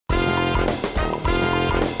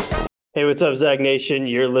Hey, what's up, Zag Nation?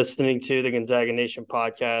 You're listening to the Gonzaga Nation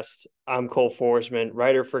podcast. I'm Cole Forsman,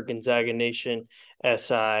 writer for Gonzaga Nation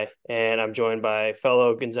SI, and I'm joined by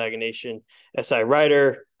fellow Gonzaga Nation SI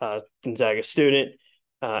writer, Gonzaga student,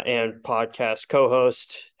 and podcast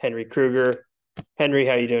co-host Henry Krueger. Henry,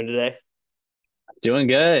 how you doing today? Doing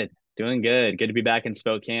good. Doing good. Good to be back in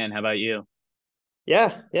Spokane. How about you?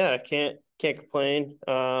 Yeah, can't complain.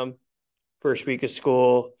 First week of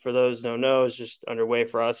school, for those who don't know, is just underway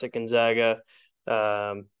for us at Gonzaga.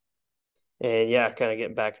 Um, and yeah, kind of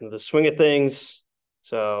getting back into the swing of things.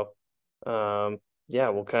 So, um, yeah,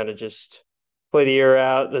 we'll kind of just play the year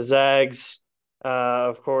out. The Zags,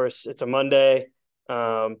 of course, it's a Monday.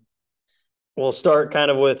 Um, we'll start kind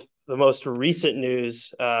of with the most recent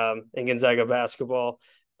news in Gonzaga basketball,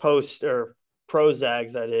 post or pro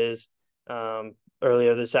Zags, that is.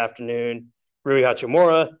 Earlier this afternoon, Rui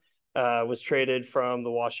Hachimura was traded from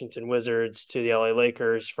the Washington Wizards to the LA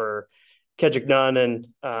Lakers for Kendrick Nunn and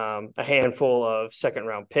a handful of second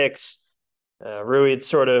round picks. Rui had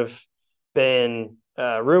sort of been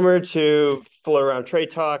rumored to float around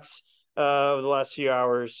trade talks over the last few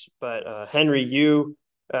hours, but Henry, you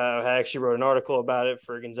actually wrote an article about it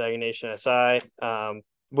for Gonzaga Nation SI.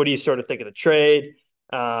 What do you sort of think of the trade?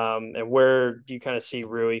 And where do you kind of see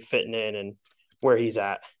Rui fitting in and where he's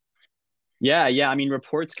at? Yeah. I mean,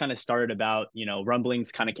 reports kind of started about,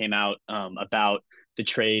 rumblings kind of came out about the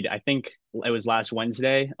trade. I think it was last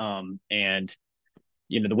Wednesday. And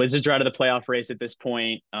the Wizards are out of the playoff race at this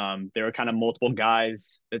point. There were kind of multiple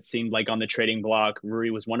guys that seemed like on the trading block. Rui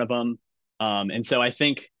was one of them. And so I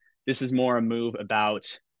think this is more a move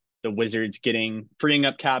about the Wizards freeing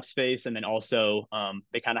up cap space, and then also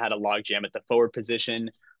they kind of had a logjam at the forward position.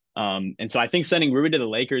 And so I think sending Rui to the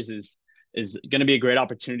Lakers is going to be a great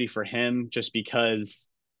opportunity for him, just because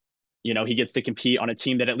he gets to compete on a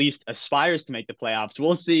team that at least aspires to make the playoffs.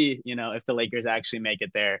 We'll see, if the Lakers actually make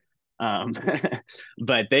it there. Um,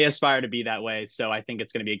 but they aspire to be that way. So I think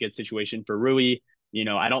it's going to be a good situation for Rui.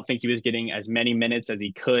 I don't think he was getting as many minutes as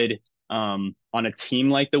he could on a team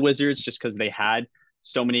like the Wizards, just because they had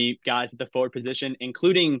so many guys at the forward position,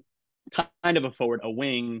 including kind of a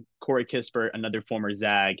wing, Corey Kispert, another former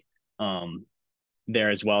Zag,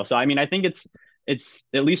 there as well. So I mean, I think it's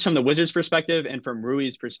at least from the Wizards' perspective and from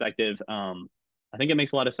Rui's perspective, I think it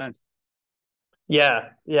makes a lot of sense. Yeah.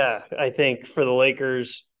 I think for the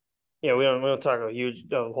Lakers, we don't talk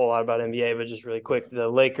a whole lot about NBA, but just really quick, the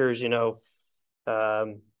Lakers,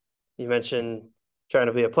 um, you mentioned trying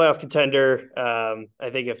to be a playoff contender. I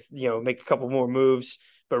think if make a couple more moves,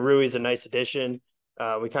 but Rui's a nice addition.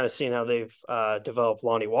 We kind of seen how they've developed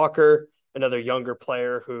Lonnie Walker, another younger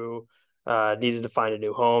player who needed to find a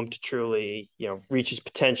new home to truly reach his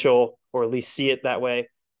potential or at least see it that way.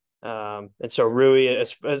 And so Rui,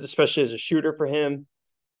 especially as a shooter for him,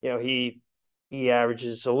 he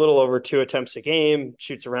averages a little over two attempts a game,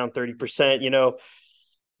 shoots around 30%.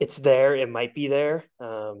 It's there. It might be there.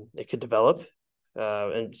 It could develop.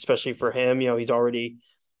 And especially for him, he's already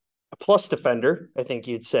a plus defender, I think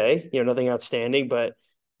you'd say, nothing outstanding, but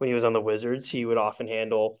when he was on the Wizards, he would often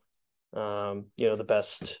handle,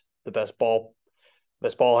 the best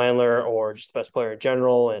ball handler or just the best player in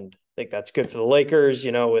general. And I think that's good for the Lakers,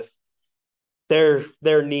 with their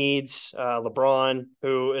needs. LeBron,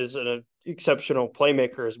 who is an exceptional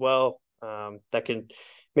playmaker as well, that can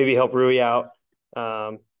maybe help Rui out.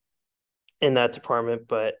 Um, in that department.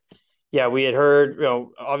 But yeah, we had heard,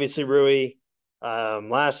 obviously Rui,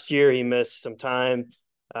 last year he missed some time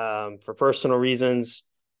for personal reasons.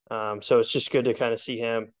 So it's just good to kind of see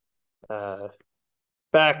him uh,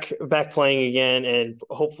 back playing again, and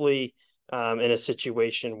hopefully in a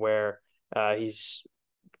situation where he's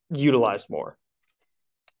utilized more.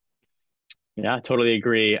 Yeah, totally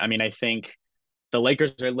agree. I mean, I think the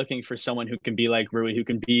Lakers are looking for someone who can be like Rui, who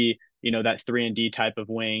can be, that 3-and-D type of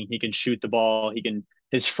wing. He can shoot the ball.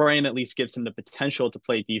 His frame at least gives him the potential to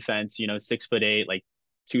play defense, 6'8", like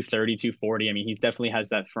 230, 240. I mean, he definitely has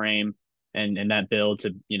that frame and that build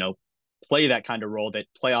to, play that kind of role that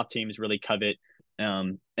playoff teams really covet.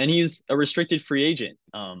 And he's a restricted free agent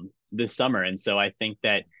this summer. And so I think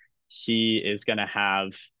that he is going to have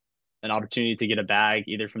an opportunity to get a bag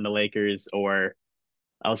either from the Lakers or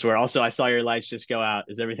elsewhere. Also, I saw your lights just go out.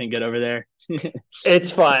 Is everything good over there?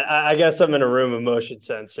 It's fine. I guess I'm in a room of motion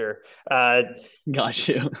sensor. Got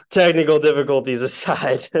you. Technical difficulties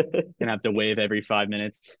aside. Gonna have to wave every 5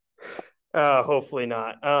 minutes. Hopefully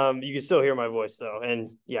not. You can still hear my voice though,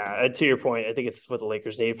 and yeah, to your point, I think it's what the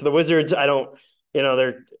Lakers need. For the Wizards, I don't.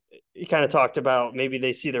 They're you kind of talked about maybe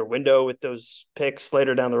they see their window with those picks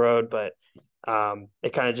later down the road, but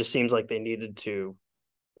it kind of just seems like they needed to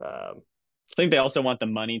um, think they also want the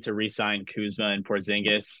money to re-sign Kuzma and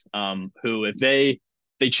Porzingis, who if they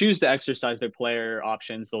choose to exercise their player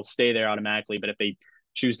options, they'll stay there automatically. But if they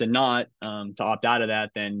choose to not, to opt out of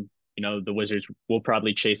that, then the Wizards will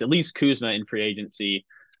probably chase at least Kuzma in free agency,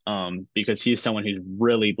 because he's someone who's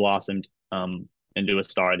really blossomed into a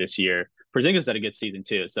star this year. Porzingis had a good season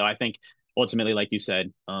too, so I think ultimately, like you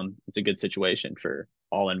said, it's a good situation for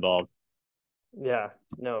all involved. Yeah,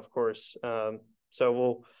 no, of course. So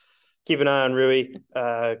we'll keep an eye on Rui.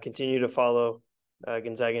 Continue to follow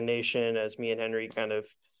Gonzaga Nation as me and Henry kind of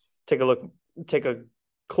take a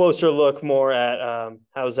closer look more at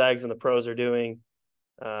how Zags and the pros are doing,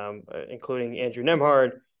 including Andrew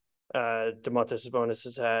Nemhard. Domantas Sabonis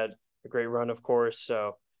has had a great run, of course,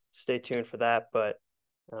 so stay tuned for that. But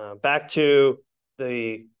back to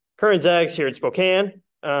the current Zags here in Spokane.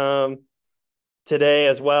 Today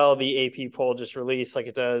as well, the AP poll just released, like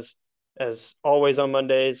it does as always on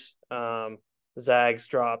Mondays. Zags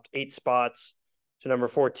dropped 8 spots to number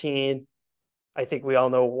 14. I think we all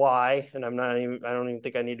know why, and I don't even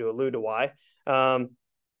think I need to allude to why.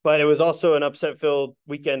 But it was also an upset-filled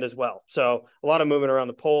weekend as well. So a lot of movement around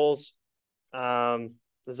the polls. The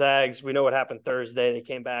Zags, we know what happened Thursday. They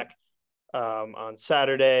came back on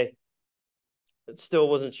Saturday. Still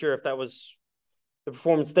wasn't sure if that was the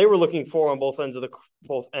performance they were looking for on both ends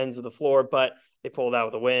of the floor, but they pulled out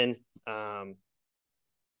with a win.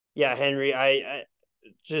 Yeah, Henry, I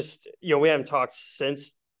just we haven't talked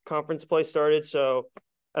since conference play started, so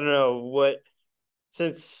I don't know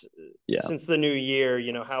since the new year.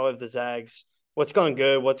 How have the Zags? What's gone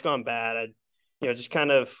good? What's gone bad? Just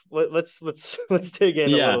kind of let's dig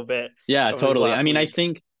in a Yeah, little bit yeah, over this totally. I last mean, I week.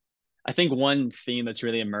 think I think one theme that's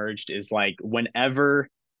really emerged is like when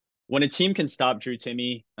a team can stop Drew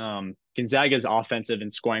Timmy, Gonzaga's offensive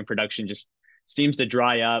and scoring production just seems to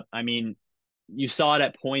dry up. I mean, you saw it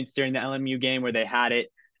at points during the LMU game where they had it,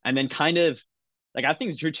 and then kind of like I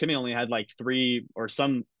think Drew Timmy only had like 3 or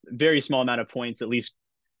some very small amount of points, at least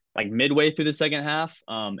like midway through the second half.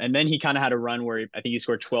 And then he kind of had a run where I think he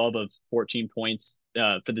scored 12 of 14 points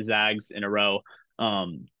for the Zags in a row.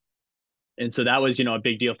 And so that was, a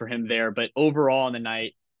big deal for him there. But overall in the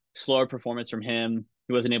night, slower performance from him.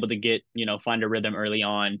 He wasn't able to get, find a rhythm early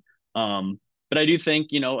on. But I do think,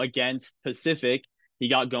 against Pacific, he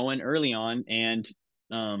got going early on and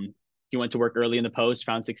he went to work early in the post,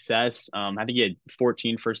 found success. I think he had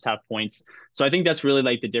 14 first half points. So I think that's really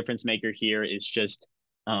like the difference maker here is just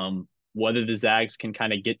whether the Zags can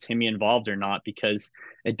kind of get Timmy involved or not, because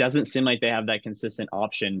it doesn't seem like they have that consistent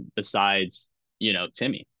option besides,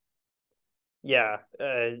 Timmy. Yeah,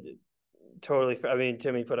 totally. I mean,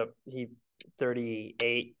 Timmy put up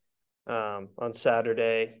 38 on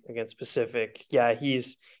Saturday against Pacific. Yeah,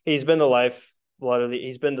 he's been the lifeblood of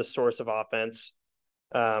he's been the source of offense,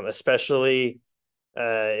 especially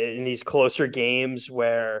in these closer games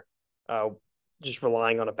where just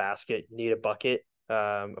relying on a basket, need a bucket.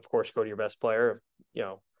 Of course, go to your best player.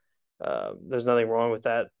 There's nothing wrong with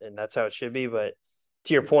that, and that's how it should be. But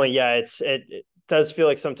to your point, yeah, it does feel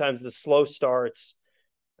like sometimes the slow starts.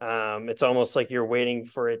 It's almost like you're waiting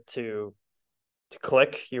for it to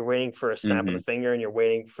click. You're waiting for a snap of Mm-hmm. the finger, and you're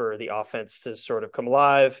waiting for the offense to sort of come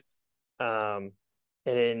alive. And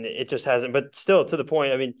it just hasn't. But still, to the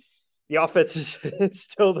point. I mean, the offense is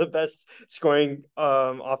still the best scoring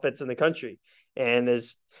offense in the country, and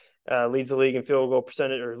leads the league in field goal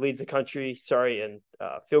percentage, or leads the country. Sorry, in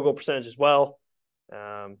field goal percentage as well.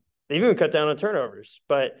 They've even cut down on turnovers,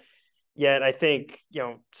 but yet I think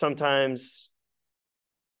sometimes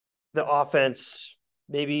the offense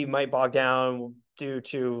maybe might bog down due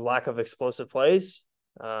to lack of explosive plays.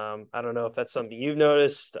 I don't know if that's something you've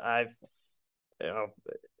noticed. You know,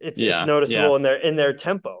 it's Yeah, yeah, noticeable in their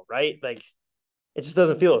tempo, right? Like it just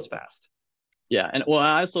doesn't feel as fast. yeah. And well,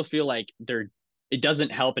 I also feel like it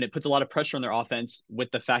doesn't help, and it puts a lot of pressure on their offense with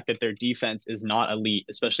the fact that their defense is not elite,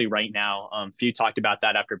 especially right now. Few talked about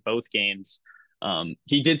that after both games.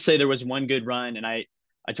 He did say there was one good run, and I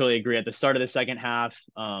totally agree. At the start of the second half,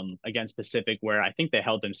 against Pacific, where I think they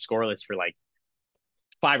held them scoreless for like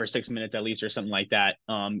 5 or 6 minutes at least, or something like that,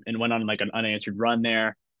 and went on like an unanswered run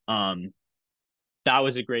there. That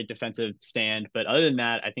was a great defensive stand. But other than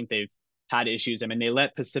that, I think they've had issues. I mean, they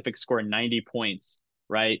let Pacific score 90 points,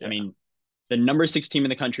 right? I Yeah. mean, the number 6 team in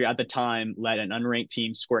the country at the time let an unranked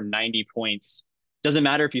team score 90 points. Doesn't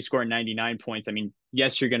matter if you score 99 points. I mean,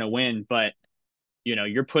 yes, you're going to win, but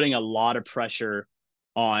you're putting a lot of pressure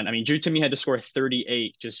on. I mean, Drew Timmy had to score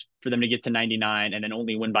 38 just for them to get to 99 and then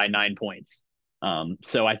only win by 9 points.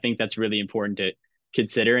 So I think that's really important to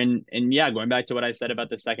consider. And yeah, going back to what I said about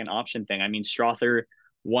the second option thing, I mean, Strother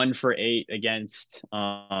 1 for 8 against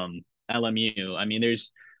LMU. I mean,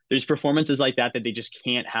 there's performances like that that they just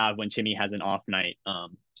can't have when Timmy has an off night.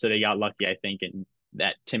 So they got lucky, I think, and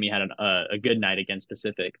that Timmy had a good night against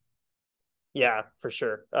Pacific. Yeah, for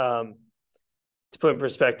sure. To put in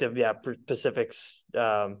perspective, yeah, Pacific's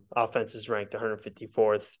offense is ranked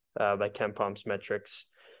 154th by Ken Palm's metrics,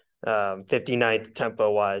 59th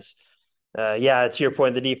tempo wise. Yeah, to your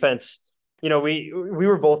point, the defense. We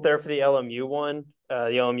were both there for the LMU one, the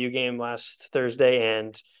LMU game last Thursday,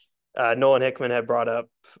 and Nolan Hickman had brought up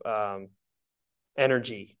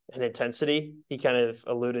energy and intensity. He kind of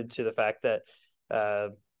alluded to the fact that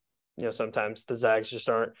sometimes the Zags just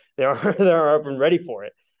aren't they aren't they're up and ready for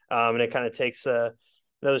it, and it kind of takes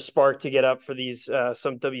another spark to get up for these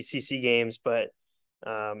some WCC games, but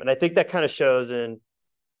and I think that kind of shows in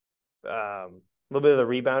a little bit of the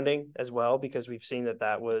rebounding as well, because we've seen it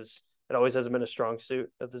always hasn't been a strong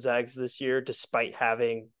suit of the Zags this year, despite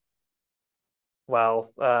having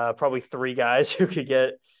probably three guys who could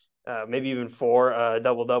get maybe even four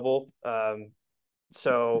double.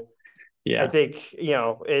 So I Yeah, think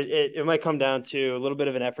it might come down to a little bit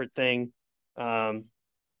of an effort thing, and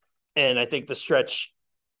I think the stretch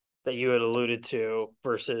that you had alluded to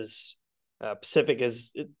versus Pacific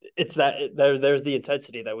it's that there's the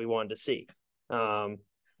intensity that we wanted to see, and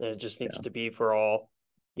it just needs yeah. to be for all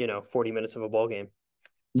 40 minutes of a ball game.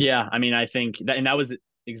 Yeah, I mean, I think that, and that was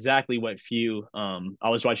exactly what Few. I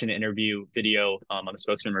was watching an interview video on the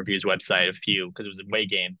Spokesman Reviews website of Few because it was a away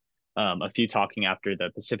game. A Few talking after the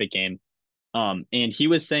Pacific game, and he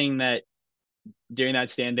was saying that during that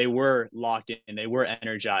stand they were locked in, they were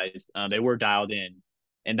energized, they were dialed in,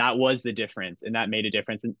 and that was the difference, and that made a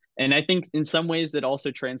difference. And I think in some ways that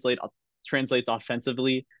also translates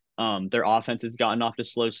offensively. Their offense has gotten off to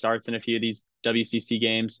slow starts in a few of these WCC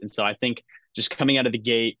games, and so I think just coming out of the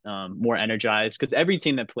gate more energized, because every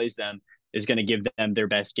team that plays them is going to give them their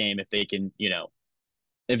best game if they can,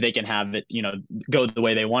 if they can have it, go the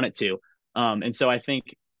way they want it to. And so I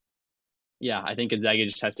think, yeah, I think Gonzaga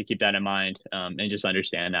just has to keep that in mind, and just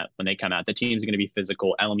understand that when they come out, the team's going to be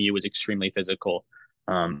physical. LMU was extremely physical,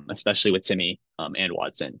 especially with Timmy and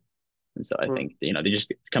Watson. And so I think, they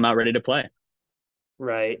just come out ready to play.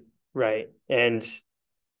 Right, right, and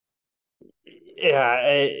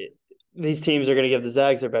yeah, these teams are going to give the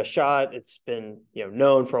Zags their best shot. It's been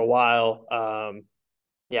known for a while.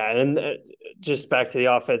 Yeah, and just back to the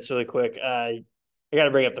offense really quick. I got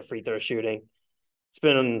to bring up the free throw shooting. It's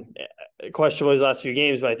been questionable these last few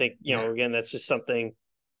games, but I think again that's just something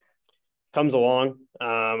comes along.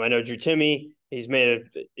 I know Drew Timmy. He's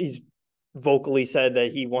vocally said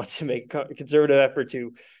that he wants to make a conservative effort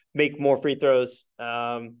to make more free throws.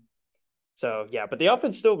 So yeah, but the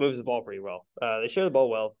offense still moves the ball pretty well. They share the ball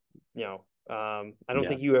well. I don't Yeah.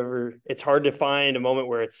 think it's hard to find a moment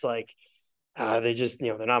where it's like they just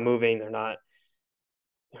they're not moving, they're not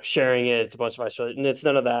sharing it. It's a bunch of isolation, and it's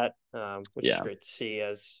none of that, which is Yeah. great to see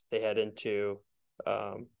as they head into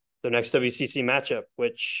the next WCC matchup,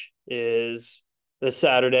 which is this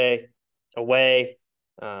Saturday away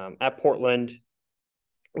at Portland.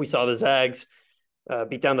 We saw the Zags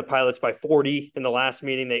beat down the Pilots by 40 in the last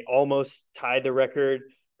meeting. They almost tied the record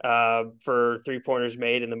for three-pointers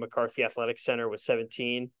made in the McCarthy Athletic Center with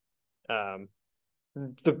 17.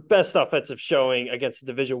 The best offensive showing against a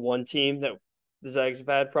Division I team that the Zags have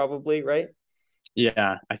had, probably, right?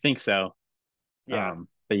 Yeah, I think so. Yeah,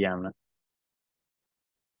 But yeah,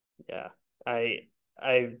 yeah. I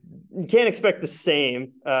can't expect the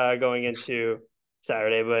same going into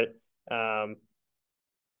Saturday, but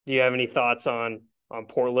do you have any thoughts on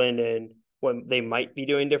Portland and what they might be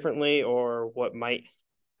doing differently, or what might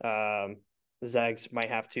the Zags might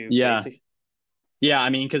have to face? yeah, yeah. I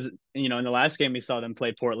mean, because in the last game we saw them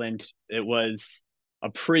play Portland, it was a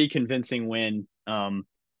pretty convincing win.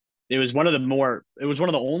 It was one of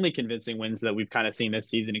the only convincing wins that we've kind of seen this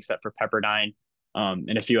season, except for Pepperdine,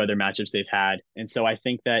 and a few other matchups they've had. And so I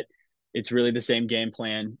think that it's really the same game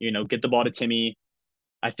plan. Get the ball to Timmy.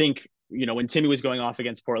 I think when Timmy was going off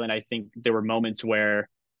against Portland, I think there were moments where,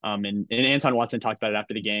 and Anton Watson talked about it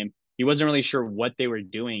after the game. He wasn't really sure what they were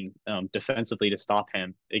doing defensively to stop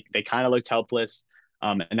him. They kind of looked helpless,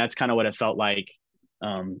 and that's kind of what it felt like.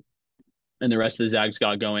 And the rest of the Zags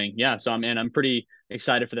got going. Yeah, so I'm pretty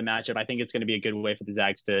excited for the matchup. I think it's going to be a good way for the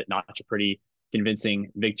Zags to notch a pretty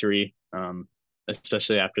convincing victory,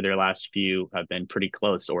 especially after their last few have been pretty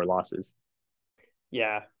close or losses.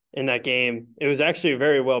 Yeah, in that game, it was actually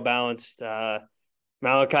very well balanced.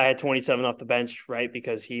 Malachi had 27 off the bench, right?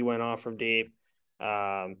 Because he went off from deep.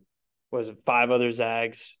 Was it five other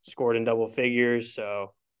Zags scored in double figures?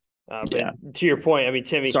 So, Yeah, but to your point, I mean,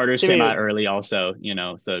 Timmy, starters came out early, also.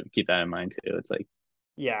 So keep that in mind too. It's like,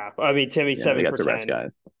 Yeah, I mean Timmy You know, they seven got for to rest 10.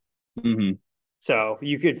 guys. Hmm. So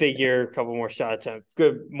you could figure a couple more shot attempts,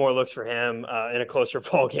 good more looks for him in a closer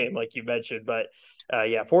ball game, like you mentioned. But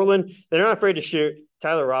yeah, Portland, they're not afraid to shoot.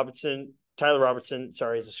 Tyler Robertson,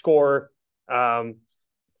 sorry, is a scorer. Um,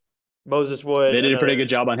 Moses Wood, They did a pretty another. good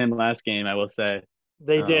job on him last game, I will say.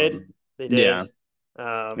 They did, Um, they yeah, did.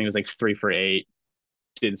 I think it was like 3 for 8.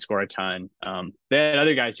 Didn't score a ton. They had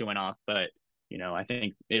other guys who went off, but I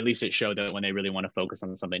think at least it showed that when they really want to focus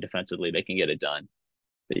on something defensively, they can get it done.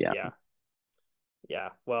 But yeah, Yeah, yeah.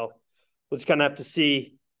 Well, we'll just kind of have to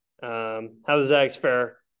see how the Zags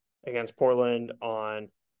fare against Portland on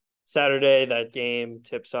Saturday. That game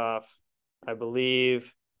tips off, I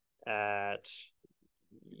believe, at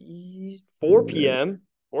 4 p.m.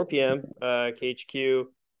 4 p.m. KHQ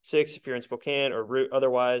 6 if you're in Spokane or route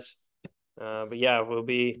otherwise. But yeah, we'll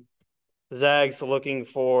be Zags looking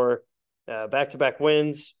for back-to-back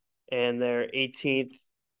wins and their 18th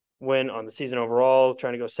win on the season overall,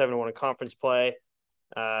 trying to go 7-1 in conference play.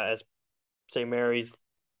 As St. Mary's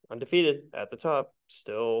undefeated at the top,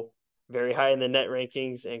 still very high in the net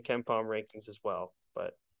rankings and KenPom rankings as well.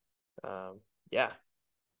 But yeah,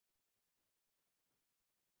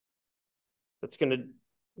 that's gonna.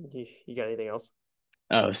 You got anything else?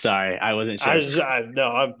 Oh, sorry, I wasn't I sure. was I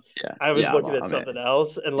no, Yeah, I was yeah, looking at I'm in. something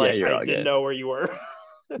else and Yeah, like you're I all didn't good. know where you were.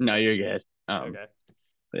 No, you're good. Okay.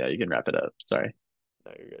 Yeah, you can wrap it up. Sorry,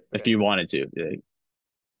 No, you're good. if Okay. you wanted to. Yeah.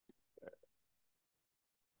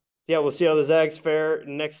 Yeah, we'll see how the Zags fare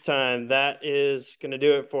next time. That is going to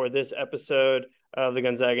do it for this episode of the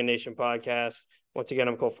Gonzaga Nation podcast. Once again,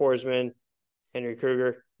 I'm Cole Forsman, Henry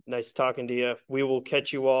Krueger. Nice talking to you. We will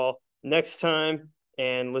catch you all next time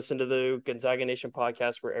and listen to the Gonzaga Nation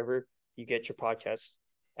podcast wherever you get your podcasts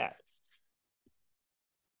at.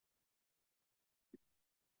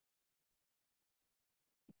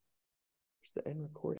 Where's the end recording?